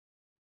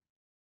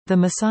The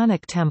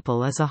Masonic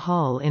Temple is a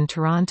hall in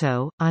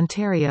Toronto,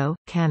 Ontario,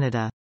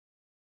 Canada.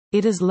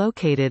 It is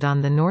located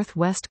on the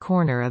northwest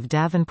corner of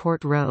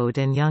Davenport Road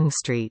and Yonge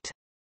Street.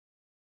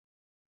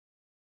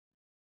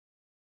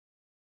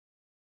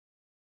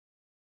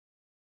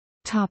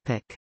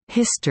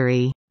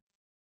 History.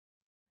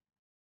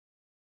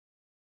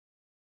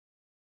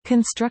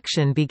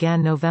 Construction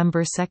began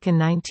November 2,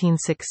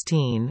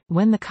 1916,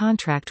 when the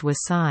contract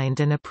was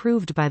signed and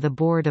approved by the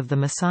board of the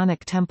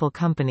Masonic Temple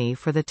Company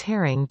for the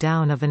tearing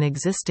down of an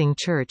existing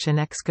church and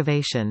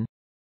excavation.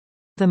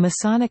 The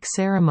Masonic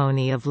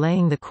ceremony of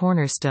laying the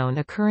cornerstone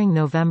occurring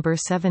November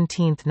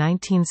 17,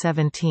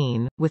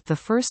 1917, with the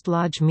first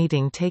lodge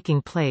meeting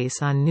taking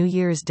place on New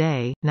Year's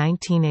Day,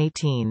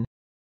 1918.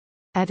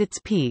 At its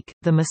peak,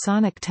 the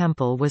Masonic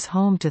Temple was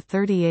home to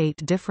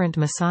 38 different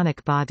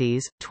Masonic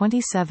bodies,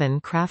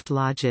 27 craft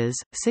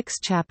lodges, 6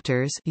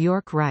 chapters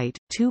York Rite,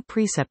 2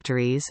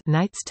 preceptories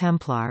Knights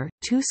Templar,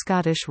 2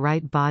 Scottish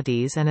Rite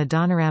bodies and a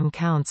Donoram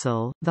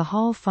Council. The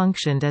hall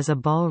functioned as a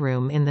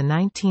ballroom in the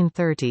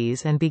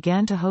 1930s and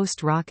began to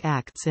host rock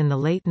acts in the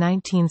late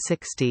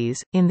 1960s.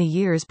 In the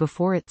years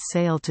before its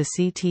sale to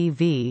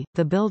CTV,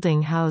 the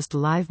building housed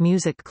live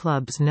music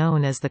clubs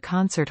known as the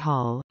Concert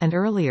Hall, and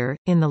earlier,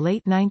 in the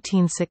late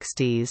 1960s,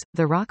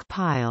 the Rock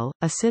Pile,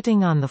 a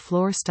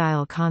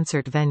sitting-on-the-floor-style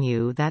concert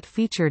venue that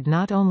featured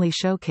not only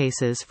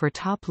showcases for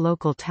top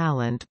local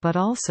talent but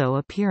also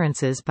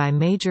appearances by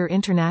major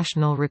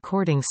international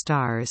recording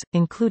stars,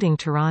 including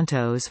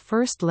Toronto's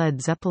first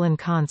Led Zeppelin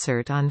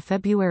concert on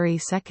February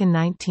 2,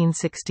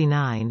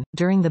 1969,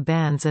 during the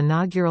band's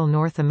inaugural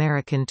North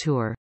American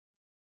tour.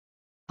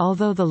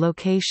 Although the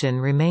location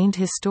remained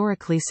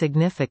historically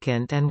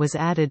significant and was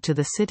added to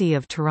the City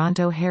of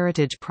Toronto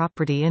Heritage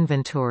Property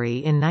Inventory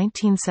in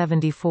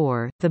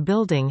 1974, the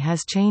building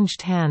has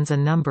changed hands a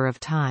number of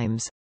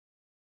times.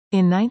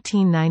 In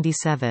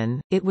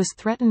 1997, it was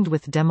threatened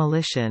with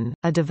demolition.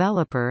 A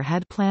developer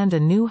had planned a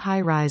new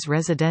high-rise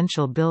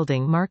residential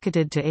building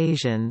marketed to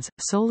Asians,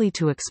 solely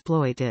to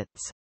exploit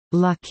its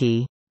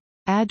lucky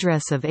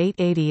address of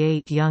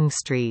 888 Yonge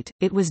Street.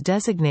 It was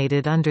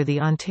designated under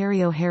the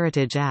Ontario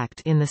Heritage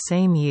Act in the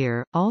same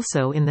year.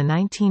 Also in the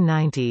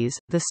 1990s,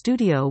 the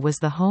studio was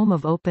the home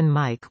of Open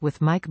Mic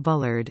with Mike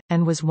Bullard,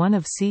 and was one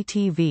of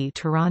CTV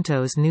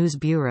Toronto's news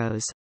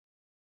bureaus.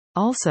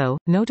 Also,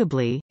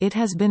 notably, it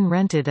has been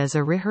rented as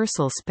a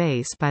rehearsal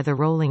space by the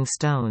Rolling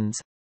Stones.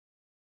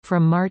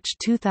 From March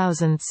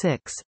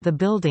 2006, the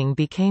building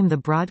became the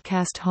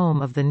broadcast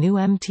home of the new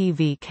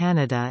MTV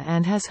Canada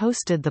and has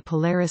hosted the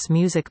Polaris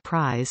Music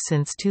Prize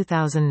since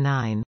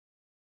 2009.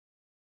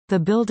 The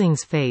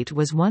building's fate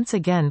was once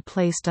again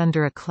placed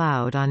under a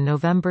cloud on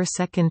November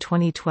 2,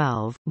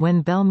 2012,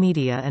 when Bell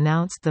Media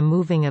announced the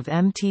moving of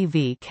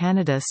MTV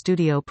Canada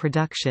studio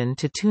production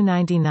to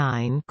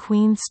 299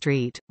 Queen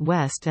Street,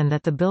 West, and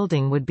that the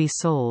building would be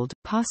sold,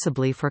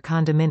 possibly for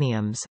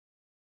condominiums.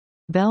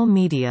 Bell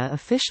Media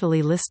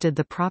officially listed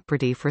the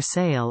property for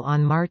sale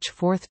on March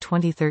 4,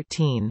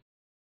 2013.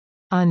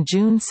 On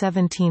June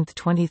 17,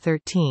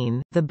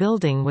 2013, the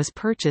building was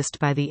purchased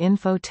by the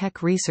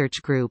Info-Tech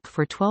Research Group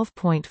for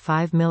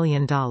 $12.5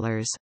 million.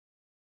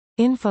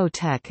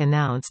 Info-Tech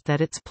announced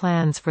that its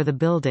plans for the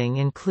building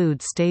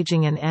include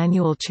staging an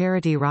annual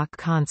charity rock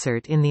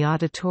concert in the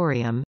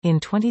auditorium. In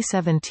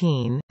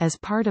 2017, as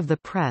part of the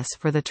press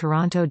for the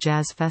Toronto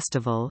Jazz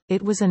Festival,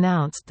 it was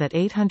announced that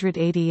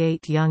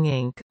 888 Yonge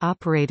Inc.,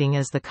 operating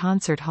as the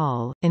Concert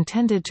Hall,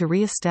 intended to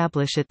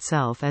re-establish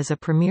itself as a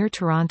premier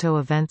Toronto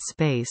event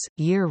space,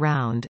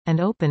 year-round, and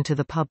open to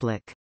the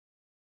public.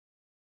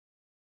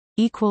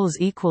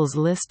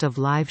 List of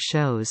live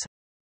shows.